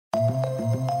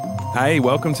Hey,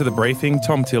 welcome to The Briefing.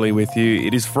 Tom Tilley with you.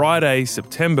 It is Friday,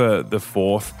 September the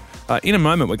 4th. In a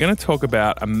moment, we're going to talk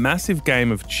about a massive game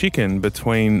of chicken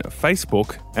between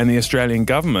Facebook and the Australian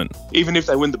government. Even if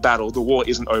they win the battle, the war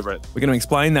isn't over it. We're going to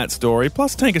explain that story,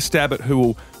 plus take a stab at who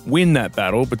will win that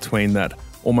battle between that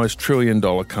almost $1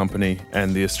 trillion company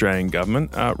and the Australian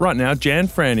government. Right now, Jan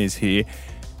Fran is here.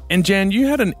 And Jan, you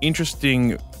had an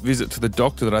interesting visit to the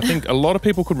doctor that I think a lot of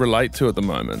people could relate to at the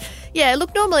moment. Yeah,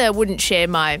 look, normally I wouldn't share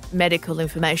my medical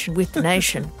information with the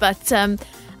nation, but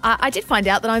I did find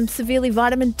out that I'm severely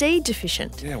vitamin D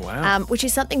deficient. Yeah, wow. Which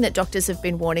is something that doctors have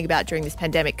been warning about during this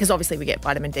pandemic, because obviously we get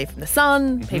vitamin D from the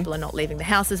sun, people are not leaving the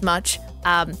house as much.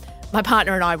 My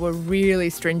partner and I were really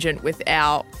stringent with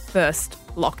our first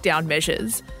lockdown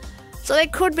measures. So there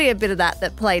could be a bit of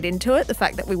that played into it, the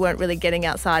fact that we weren't really getting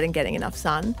outside and getting enough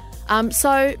sun.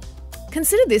 So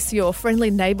consider this your friendly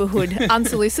neighbourhood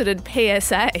unsolicited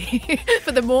PSA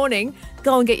for the morning.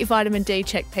 Go and get your vitamin D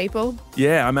check, people.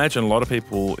 Yeah, I imagine a lot of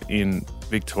people in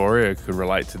Victoria could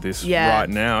relate to this right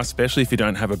now, especially if you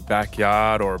don't have a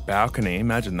backyard or a balcony.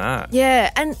 Imagine that.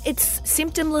 Yeah, and it's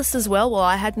symptomless as well. Well,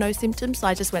 I had no symptoms, so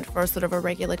I just went for a sort of a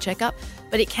regular checkup.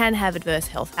 But it can have adverse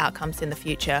health outcomes in the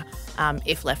future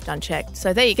if left unchecked.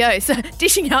 So there you go. So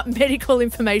dishing out medical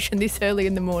information this early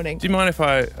in the morning. Do you mind if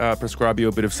I prescribe you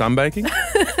a bit of sunbaking?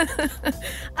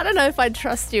 I don't know if I'd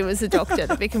trust you as a doctor,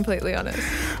 to be completely honest.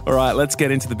 All right, let's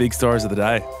get into the big stories of the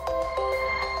day.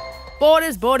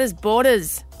 Borders, borders,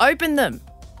 borders. Open them.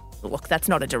 Look, that's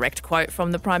not a direct quote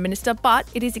from the Prime Minister, but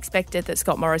it is expected that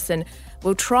Scott Morrison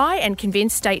will try and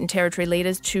convince state and territory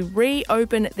leaders to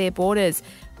reopen their borders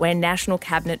when National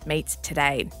Cabinet meets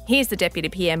today. Here's the Deputy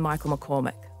PM, Michael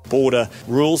McCormack. Border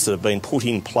rules that have been put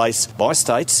in place by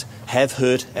states have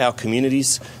hurt our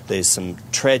communities. There's some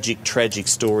tragic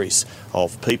stories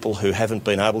of people who haven't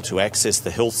been able to access the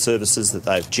health services that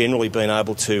they've generally been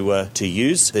able to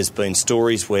use. There's been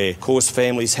stories where, of course,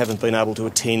 families haven't been able to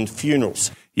attend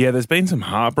funerals. Yeah, there's been some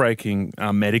heartbreaking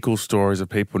medical stories of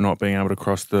people not being able to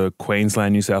cross the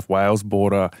Queensland-New South Wales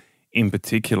border in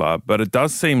particular, but it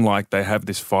does seem like they have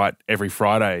this fight every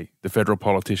Friday, the federal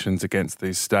politicians against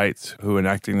these states who are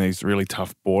enacting these really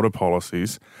tough border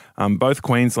policies. Both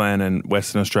Queensland and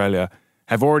Western Australia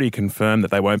have already confirmed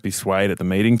that they won't be swayed at the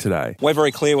meeting today. We're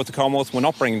very clear with the Commonwealth. We're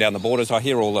not bringing down the borders. I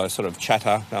hear all the sort of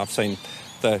chatter. I've seen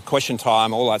the question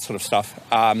time, all that sort of stuff.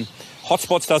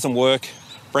 Hotspots doesn't work.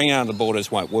 Bringing down the borders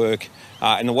won't work.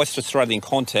 In the West Australian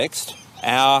context,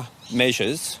 our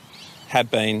measures have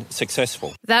been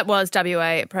successful. That was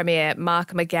WA Premier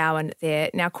Mark McGowan there.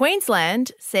 Now,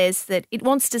 Queensland says that it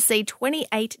wants to see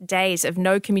 28 days of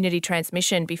no community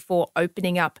transmission before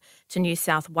opening up to New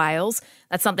South Wales.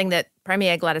 That's something that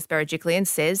Premier Gladys Berejiklian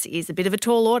says is a bit of a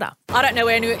tall order. I don't know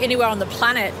anywhere on the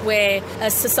planet where a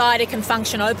society can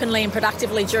function openly and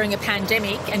productively during a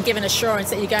pandemic and give an assurance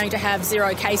that you're going to have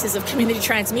zero cases of community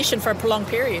transmission for a prolonged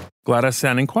period. Gladys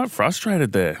sounding quite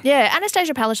frustrated there. Yeah,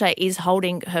 Anastasia Palaszczuk is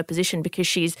holding her position because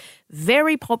she's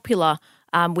very popular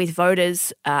with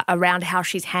voters around how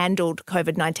she's handled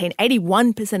COVID-19.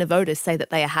 81% of voters say that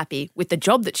they are happy with the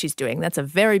job that she's doing. That's a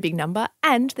very big number.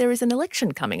 And there is an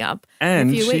election coming up in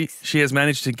a few weeks. She has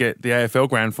managed to get the AFL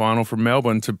Grand Final from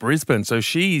Melbourne to Brisbane. So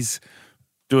she's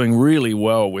doing really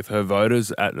well with her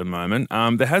voters at the moment.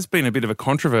 There has been a bit of a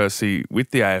controversy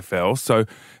with the AFL. So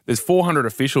there's 400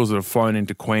 officials that have flown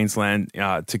into Queensland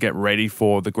to get ready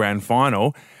for the Grand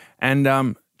Final.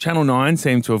 And Channel 9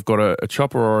 seem to have got a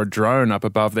chopper or a drone up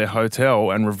above their hotel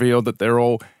and revealed that they're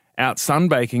all out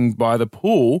sunbaking by the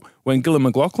pool when Gillon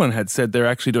McLachlan had said they're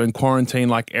actually doing quarantine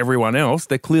like everyone else.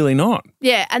 They're clearly not.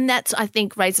 Yeah, and that, I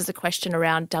think, raises a question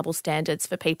around double standards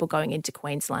for people going into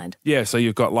Queensland. Yeah, so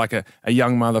you've got like a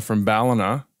young mother from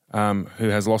Ballina who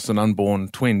has lost an unborn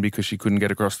twin because she couldn't get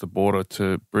across the border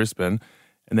to Brisbane,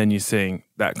 and then you're seeing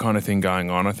that kind of thing going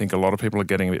on. I think a lot of people are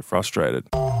getting a bit frustrated.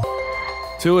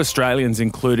 2 Australians,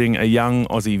 including a young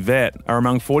Aussie vet, are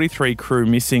among 43 crew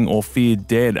missing or feared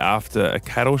dead after a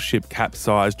cattle ship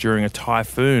capsized during a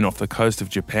typhoon off the coast of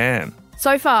Japan.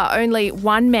 So far, only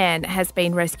one man has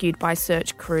been rescued by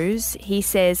search crews. He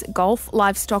says Gulf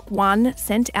Livestock 1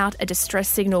 sent out a distress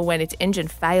signal when its engine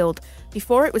failed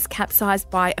before it was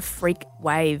capsized by a freak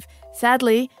wave.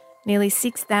 Sadly, nearly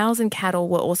 6,000 cattle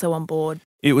were also on board.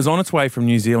 It was on its way from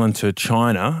New Zealand to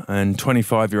China, and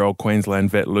 25-year-old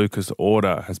Queensland vet Lucas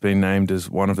Order has been named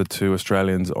as one of the 2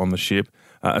 Australians on the ship.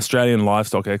 Australian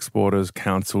Livestock Exporters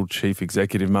Council Chief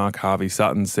Executive Mark Harvey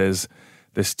Sutton says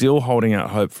they're still holding out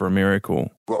hope for a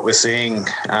miracle. What we're seeing,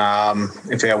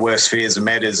 if our worst fears are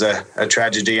met, is a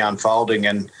tragedy unfolding,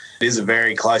 and it is a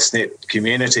very close-knit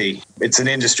community. It's an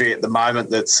industry at the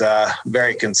moment that's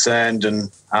very concerned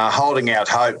and holding out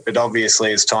hope, but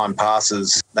obviously as time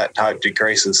passes, that hope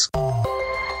decreases.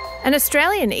 An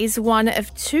Australian is one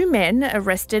of 2 men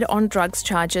arrested on drugs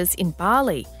charges in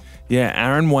Bali. Yeah,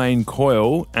 Aaron Wayne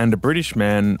Coyle and a British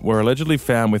man were allegedly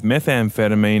found with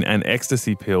methamphetamine and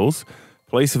ecstasy pills.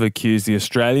 Police have accused the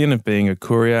Australian of being a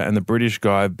courier and the British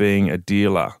guy of being a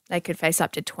dealer. They could face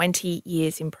up to 20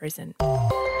 years in prison.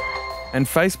 And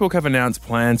Facebook have announced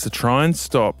plans to try and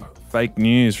stop fake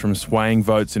news from swaying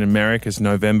votes in America's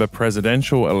November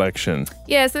presidential election.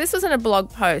 Yeah, so this was in a blog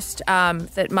post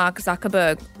that Mark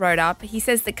Zuckerberg wrote up. He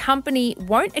says the company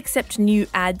won't accept new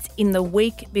ads in the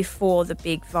week before the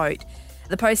big vote.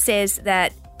 The post says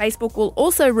that Facebook will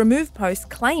also remove posts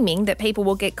claiming that people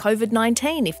will get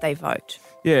COVID-19 if they vote.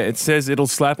 Yeah, it says it'll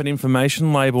slap an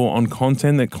information label on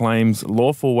content that claims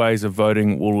lawful ways of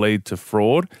voting will lead to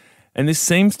fraud. And this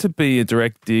seems to be a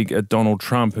direct dig at Donald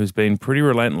Trump, who's been pretty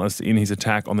relentless in his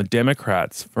attack on the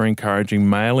Democrats for encouraging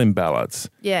mail-in ballots.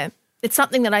 Yeah, it's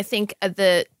something that I think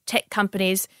the tech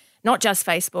companies, not just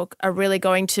Facebook, are really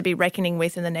going to be reckoning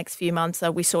with in the next few months.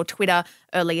 We saw Twitter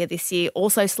earlier this year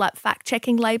also slap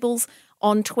fact-checking labels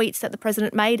on tweets that the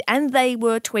president made, and they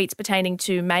were tweets pertaining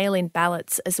to mail-in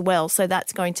ballots as well. So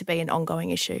that's going to be an ongoing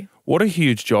issue. What a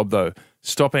huge job, though,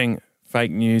 stopping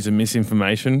fake news and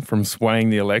misinformation from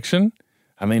swaying the election.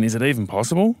 I mean, is it even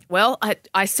possible? Well,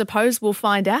 I suppose we'll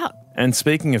find out. And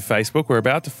speaking of Facebook, we're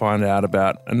about to find out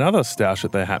about another stoush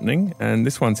that they're happening, and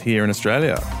this one's here in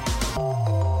Australia.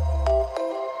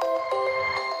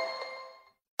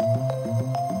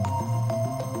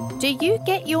 Do you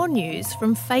get your news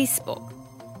from Facebook?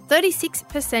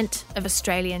 36% of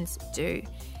Australians do.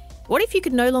 What if you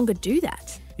could no longer do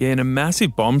that? Yeah, in a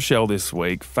massive bombshell this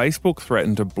week, Facebook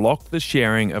threatened to block the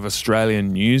sharing of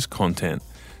Australian news content.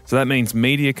 So that means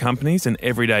media companies and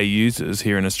everyday users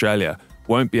here in Australia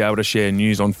won't be able to share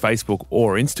news on Facebook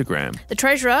or Instagram. The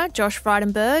Treasurer, Josh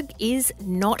Frydenberg, is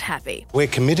not happy. We're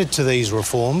committed to these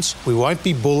reforms. We won't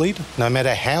be bullied, no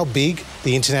matter how big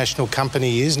the international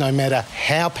company is, no matter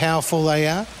how powerful they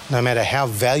are, no matter how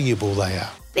valuable they are.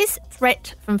 This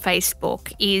threat from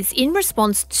Facebook is in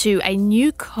response to a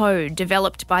new code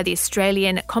developed by the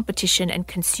Australian Competition and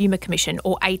Consumer Commission,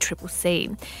 or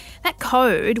ACCC. That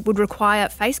code would require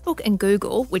Facebook and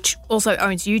Google, which also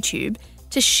owns YouTube,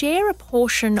 to share a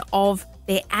portion of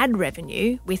their ad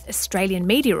revenue with Australian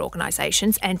media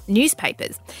organisations and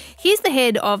newspapers. Here's the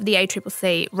head of the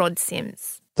ACCC, Rod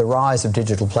Sims. The rise of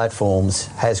digital platforms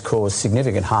has caused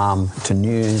significant harm to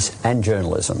news and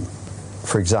journalism.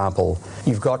 For example,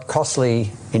 you've got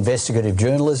costly investigative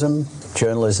journalism.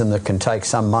 Journalism that can take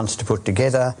some months to put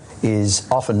together is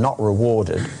often not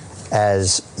rewarded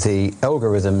as the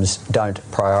algorithms don't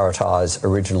prioritise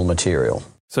original material.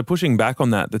 So pushing back on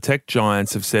that, the tech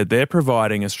giants have said they're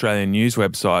providing Australian news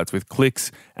websites with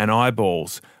clicks and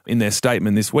eyeballs. In their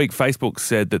statement this week, Facebook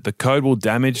said that the code will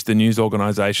damage the news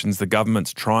organisations the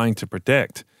government's trying to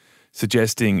protect,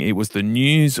 suggesting it was the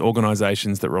news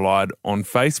organisations that relied on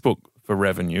Facebook for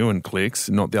revenue and clicks,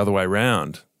 not the other way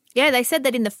around. Yeah, they said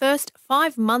that in the first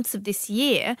 5 months of this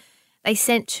year, they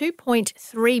sent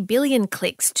 2.3 billion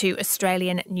clicks to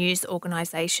Australian news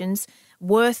organisations,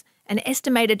 worth an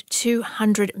estimated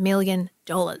 $200 million.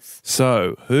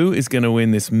 So, who is going to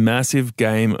win this massive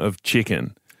game of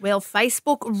chicken? Will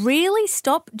Facebook really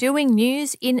stop doing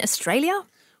news in Australia?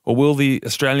 Or will the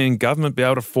Australian government be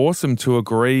able to force them to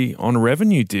agree on a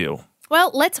revenue deal?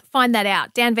 Well, let's find that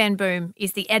out. Dan Van Boom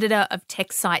is the editor of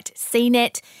tech site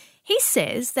CNET. He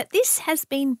says that this has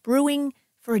been brewing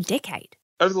for a decade.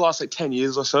 Over the last 10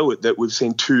 years or so, that we've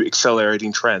seen 2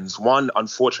 accelerating trends. One,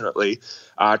 unfortunately,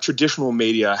 traditional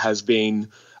media has been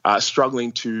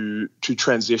struggling to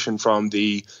transition from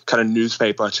the kind of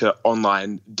newspaper to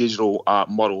online digital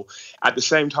model. At the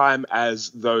same time as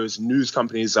those news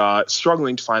companies are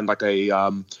struggling to find like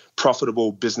a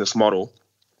profitable business model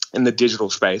in the digital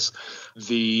space,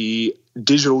 the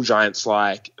digital giants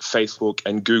like Facebook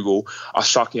and Google are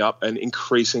sucking up an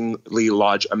increasingly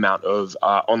large amount of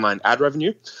online ad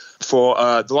revenue. For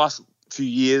the last few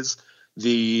years,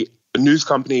 the news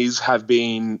companies have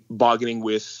been bargaining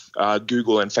with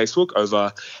Google and Facebook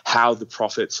over how the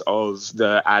profits of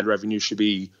the ad revenue should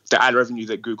be, the ad revenue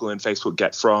that Google and Facebook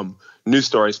get from news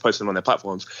stories posted on their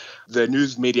platforms. The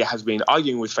news media has been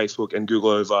arguing with Facebook and Google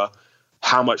over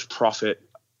how much profit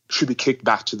should be kicked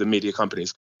back to the media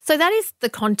companies. So that is the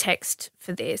context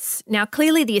for this. Now,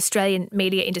 clearly the Australian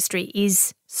media industry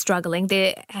is struggling.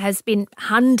 There has been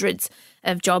hundreds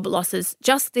of job losses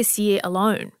just this year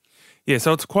alone. Yeah,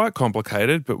 so it's quite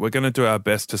complicated, but we're going to do our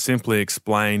best to simply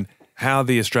explain how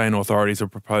the Australian authorities are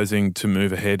proposing to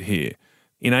move ahead here.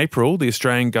 In April, the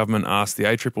Australian government asked the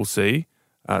ACCC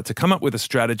to come up with a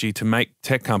strategy to make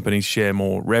tech companies share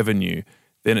more revenue.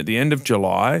 Then at the end of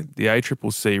July, the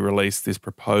ACCC released this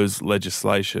proposed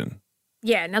legislation.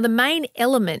 Yeah, now the main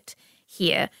element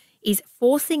here is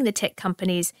forcing the tech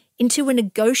companies into a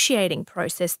negotiating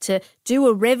process to do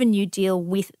a revenue deal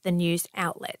with the news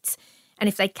outlets. And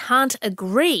if they can't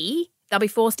agree, they'll be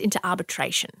forced into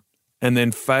arbitration. And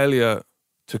then failure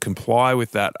to comply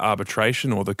with that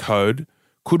arbitration or the code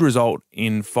could result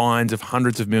in fines of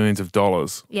hundreds of millions of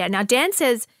dollars. Yeah, now Dan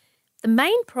says the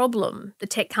main problem the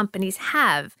tech companies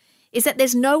have is that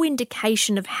there's no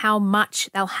indication of how much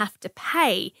they'll have to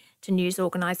pay to news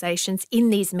organisations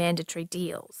in these mandatory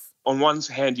deals. On one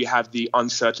hand, you have the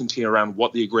uncertainty around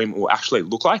what the agreement will actually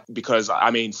look like, because,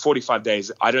 45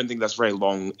 days, I don't think that's very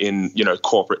long in,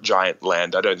 corporate giant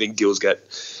land. I don't think deals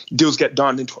get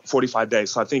done in 45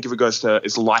 days. So I think if it goes to,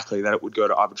 it's likely that it would go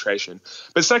to arbitration.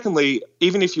 But secondly,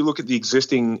 even if you look at the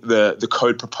existing, the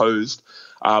code proposed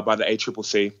by the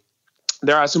ACCC,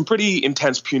 there are some pretty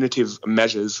intense punitive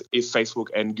measures if Facebook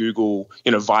and Google,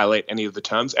 violate any of the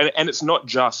terms. And it's not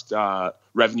just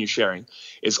revenue sharing.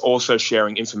 It's also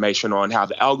sharing information on how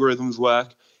the algorithms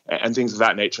work and things of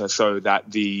that nature, so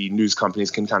that the news companies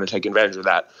can kind of take advantage of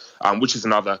that, which is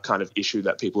another kind of issue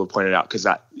that people have pointed out, because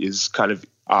that is kind of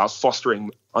fostering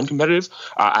uncompetitive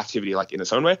activity, like in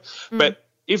its own way. But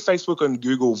if Facebook and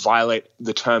Google violate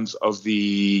the terms of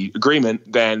the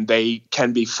agreement, then they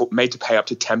can be made to pay up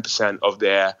to 10% of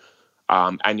their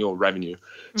annual revenue.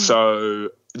 So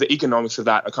the economics of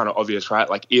that are kind of obvious, right?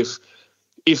 Like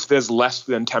if there's less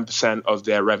than 10% of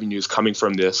their revenues coming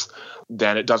from this,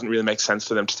 then it doesn't really make sense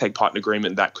for them to take part in an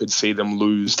agreement that could see them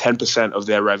lose 10% of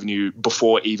their revenue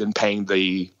before even paying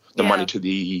the money to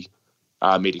the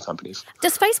media companies.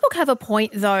 Does Facebook have a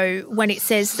point, though, when it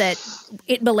says that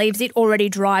it believes it already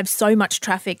drives so much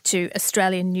traffic to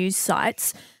Australian news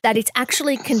sites that it's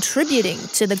actually contributing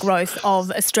to the growth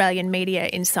of Australian media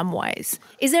in some ways?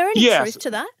 Is there any truth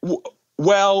to that?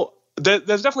 Well,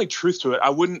 there's definitely truth to it.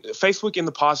 Facebook in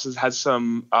the past has had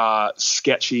some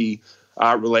sketchy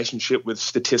relationship with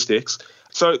statistics.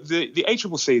 So the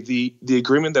ACCC, the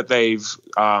agreement that they've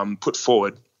put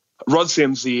forward, Rod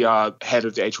Sims, the head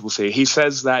of the ACCC, he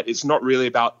says that it's not really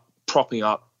about propping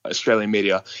up Australian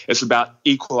media. It's about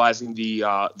equalising the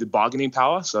bargaining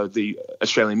power. So the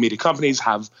Australian media companies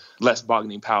have less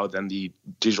bargaining power than the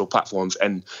digital platforms,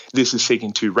 and this is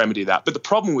seeking to remedy that. But the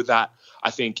problem with that, I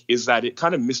think, is that it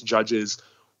kind of misjudges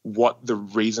what the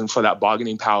reason for that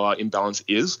bargaining power imbalance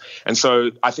is. And so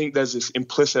I think there's this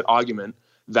implicit argument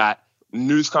that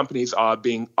news companies are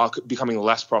becoming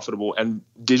less profitable and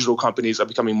digital companies are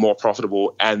becoming more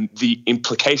profitable. And the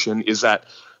implication is that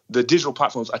the digital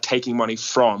platforms are taking money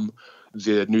from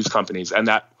the news companies, and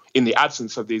that in the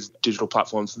absence of these digital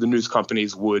platforms, the news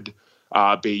companies would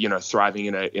be, thriving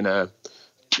in a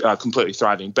completely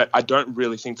thriving. But I don't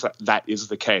really think that is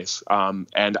the case.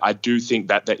 And I do think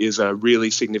that there is a really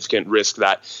significant risk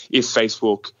that if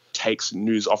Facebook takes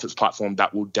news off its platform,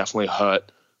 that will definitely hurt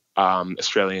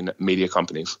Australian media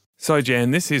companies. So,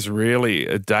 Jan, this is really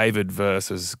a David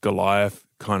versus Goliath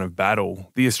kind of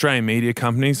battle. The Australian media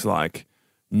companies like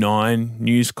Nine,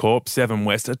 News Corp, Seven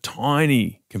West are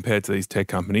tiny compared to these tech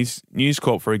companies. News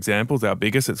Corp, for example, is our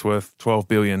biggest. It's worth $12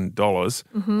 billion.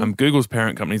 Google's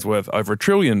parent company is worth over $1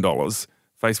 trillion.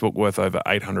 Facebook worth over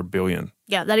 $800 billion.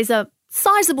 Yeah, that is a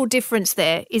sizable difference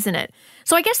there, isn't it?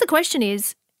 So I guess the question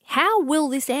is, how will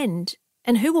this end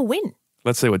and who will win?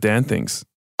 Let's see what Dan thinks.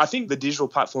 I think the digital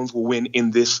platforms will win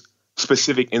in this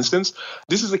specific instance.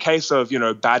 This is a case of,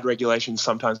 bad regulation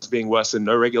sometimes being worse than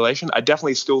no regulation. I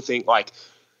definitely still think,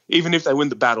 even if they win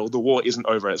the battle, the war isn't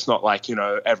over. It's not like,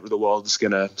 the world is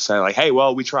going to say hey,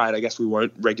 well, we tried. I guess we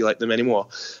won't regulate them anymore.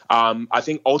 I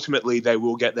think ultimately they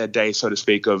will get their day, so to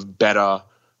speak, of better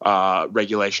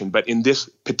regulation. But in this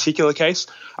particular case,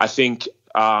 I think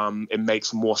it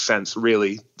makes more sense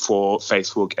really for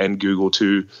Facebook and Google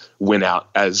to win out,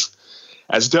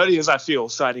 as dirty as I feel,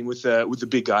 siding with the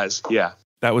big guys. Yeah.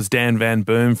 That was Dan Van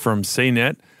Boom from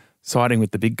CNET, siding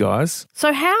with the big guys.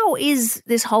 So how is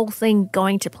this whole thing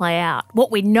going to play out?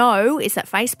 What we know is that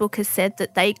Facebook has said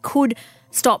that they could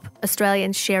stop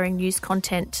Australians sharing news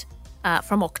content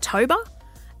from October,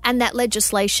 and that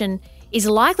legislation is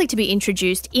likely to be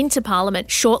introduced into Parliament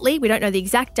shortly. We don't know the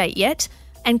exact date yet,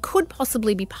 and could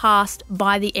possibly be passed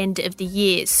by the end of the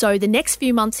year. So the next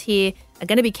few months here are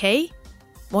going to be key.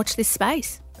 Watch this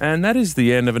space. And that is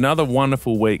the end of another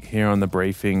wonderful week here on The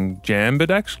Briefing, Jam. But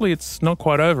actually, it's not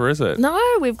quite over, is it? No,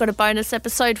 we've got a bonus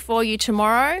episode for you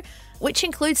tomorrow, which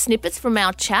includes snippets from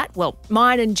our chat, well,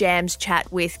 mine and Jam's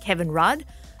chat with Kevin Rudd,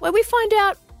 where we find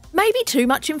out maybe too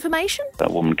much information.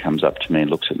 That woman comes up to me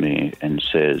and looks at me and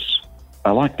says,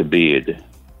 "I like the beard."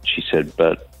 She said,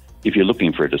 "But if you're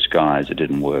looking for a disguise, it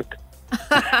didn't work."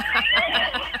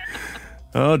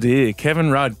 Oh dear, Kevin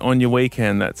Rudd on your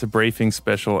weekend. That's a Briefing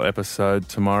special episode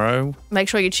tomorrow. Make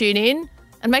sure you tune in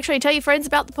and make sure you tell your friends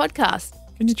about the podcast.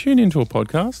 Can you tune into a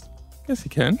podcast? Yes, you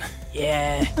can.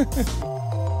 Yeah.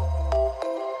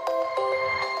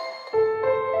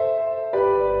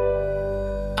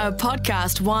 A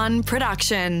Podcast One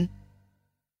production.